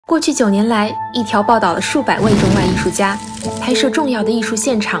过去9年来，一条报道了数百位中外艺术家，拍摄重要的艺术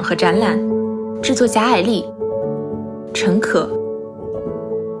现场和展览，制作贾蔼丽、陈可、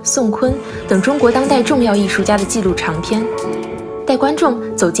宋坤等中国当代重要艺术家的纪录长片，带观众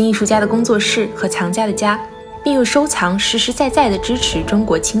走进艺术家的工作室和藏家的家，并用收藏实实在在地支持中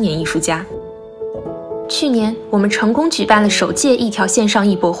国青年艺术家。去年，我们成功举办了首届一条线上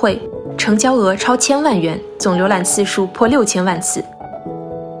艺博会，成交额超1000万元，总浏览次数破6000万次。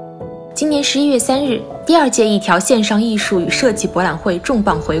今年11月3日，第2届一条线上艺术与设计博览会重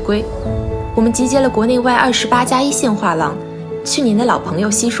磅回归。我们集结了国内外28家一线画廊，去年的老朋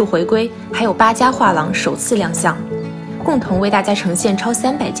友悉数回归，还有8家画廊首次亮相，共同为大家呈现超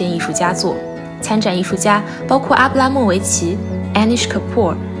300件艺术佳作。参展艺术家包括阿布拉莫维奇、Anish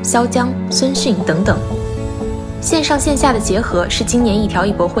Kapoor、肖江、孙迅等等。线上线下的结合是今年一条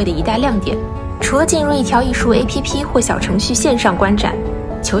艺博会的一大亮点。除了进入一条艺术 APP 或小程序线上观展，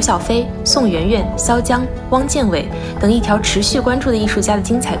裘小飞、宋媛媛、肖江、汪建伟等一条持续关注的艺术家的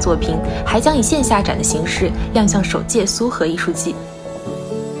精彩作品，还将以线下展的形式亮相首届苏荷艺术季。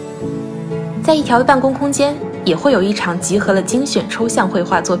在一条的办公空间，也会有一场集合了精选抽象绘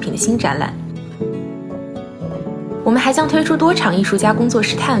画作品的新展览。我们还将推出多场艺术家工作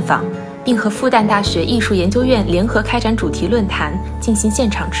室探访，并和复旦大学艺术研究院联合开展主题论坛进行现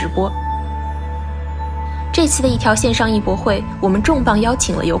场直播。这次的一条线上艺博会，我们重磅邀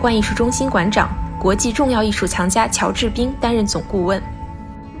请了油罐艺术中心馆长、国际重要艺术藏家乔志斌担任总顾问。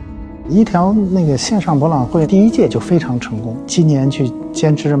一条线上博览会第1届就非常成功，今年去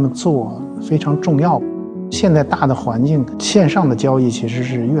坚持这么做非常重要。现在大的环境，线上的交易其实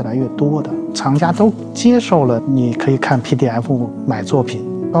是越来越多的，藏家都接受了你可以看 PDF 买作品，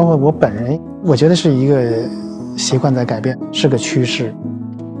包括我本人，我觉得是一个习惯在改变，是个趋势。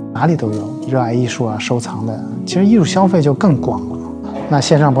哪里都有热爱艺术啊、收藏的，其实艺术消费就更广了。那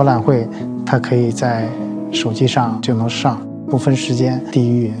线上博览会，它可以在手机上就能上，不分时间、地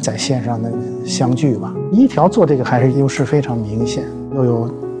域，在线上的相聚吧。一条做这个还是优势非常明显，又有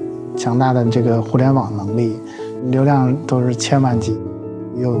强大的这个互联网能力，流量都是1000万级，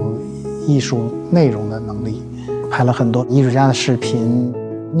又有艺术内容的能力，拍了很多艺术家的视频。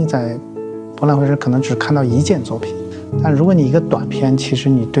你在博览会时可能只看到1件作品。但如果你一个短片，其实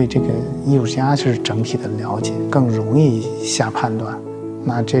你对这个艺术家是整体的了解，更容易下判断。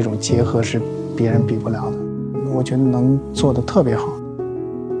那这种结合是别人比不了的，我觉得能做得特别好。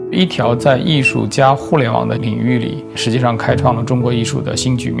一条在艺术加互联网的领域里，实际上开创了中国艺术的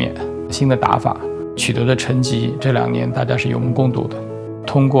新局面、新的打法，取得的成绩，这2年大家是有目共睹的。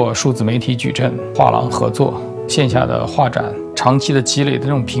通过数字媒体矩阵、画廊合作、线下的画展，长期的积累的这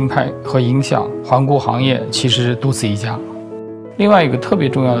种品牌和影响，环顾行业其实独此一家。另外一个特别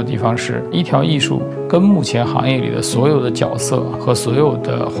重要的地方是，一条艺术跟目前行业里的所有的角色和所有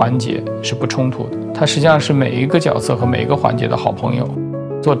的环节是不冲突的，它实际上是每一个角色和每一个环节的好朋友，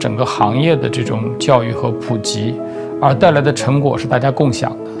做整个行业的这种教育和普及，而带来的成果是大家共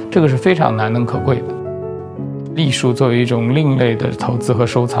享的，这个是非常难能可贵的。艺术作为一种另类的投资和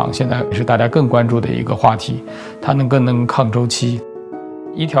收藏，现在是大家更关注的一个话题，它更能抗周期。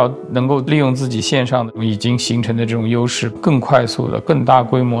一条能够利用自己线上的已经形成的这种优势，更快速的、更大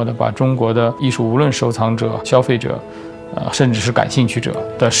规模的把中国的艺术无论收藏者、消费者，甚至是感兴趣者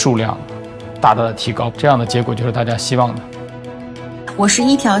的数量大大的提高，这样的结果就是大家希望的。我是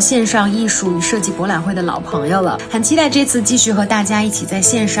一条线上艺术与设计博览会的老朋友了，很期待这次继续和大家一起在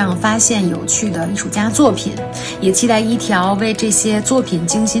线上发现有趣的艺术家作品，也期待一条为这些作品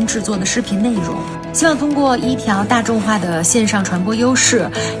精心制作的视频内容。希望通过一条大众化的线上传播优势，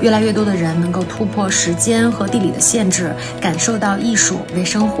越来越多的人能够突破时间和地理的限制，感受到艺术为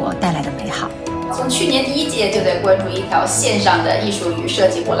生活带来的美好。从去年第1届就在关注一条线上的艺术与设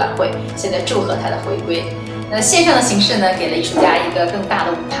计博览会，现在祝贺它的回归。线上的形式呢，给了艺术家一个更大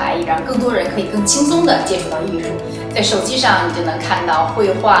的舞台，让更多人可以更轻松地接触到艺术。在手机上，你就能看到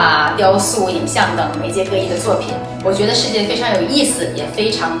绘画、雕塑、影像等媒介各异的作品。我觉得是件非常有意思，也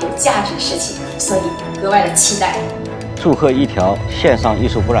非常有价值的事情，所以格外的期待。祝贺一条线上艺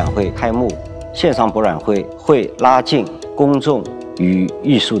术博览会开幕。线上博览会会拉近公众与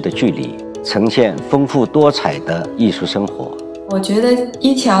艺术的距离，呈现丰富多彩的艺术生活。我觉得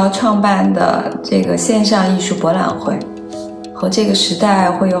一条创办的这个线上艺术博览会和这个时代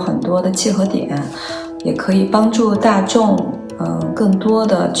会有很多的契合点，也可以帮助大众更多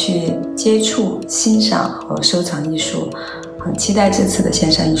的去接触、欣赏和收藏艺术。很期待这次的线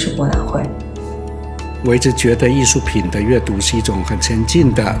上艺术博览会。我一直觉得艺术品的阅读是一种很沉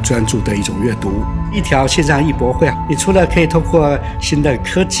浸的、专注的一种阅读。一条线上艺博会，你除了可以通过新的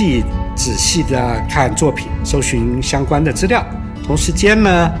科技仔细的看作品、搜寻相关的资料，同时间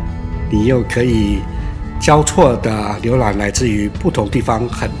呢，你又可以交错的浏览来自于不同地方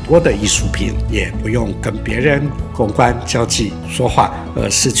很多的艺术品，也不用跟别人公关交际说话，而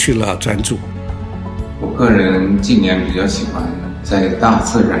失去了专注。我个人近年比较喜欢在大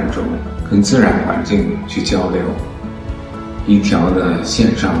自然中跟自然环境去交流。一条的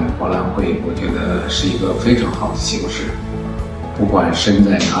线上博览会，我觉得是一个非常好的形式，不管身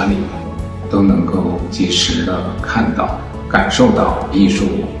在哪里，都能够及时的看到、感受到艺术，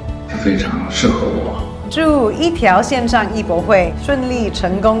非常适合我。祝一条线上艺博会顺利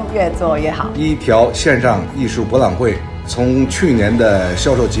成功，越做越好。一条线上艺术博览会从去年的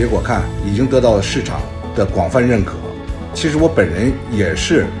销售结果看，已经得到了市场的广泛认可。其实我本人也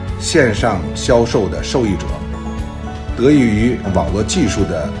是线上销售的受益者，得益于网络技术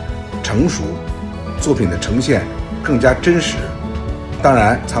的成熟，作品的呈现更加真实。当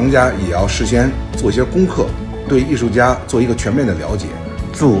然，藏家也要事先做一些功课，对艺术家做一个全面的了解。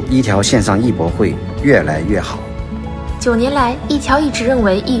祝一条线上艺博会越来越好。9年来，一条一直认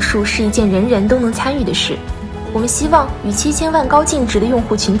为艺术是一件人人都能参与的事。我们希望与7000万高净值的用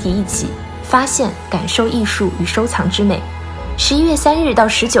户群体一起发现、感受艺术与收藏之美。11月3日到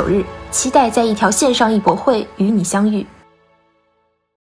19日，期待在一条线上艺博会与你相遇。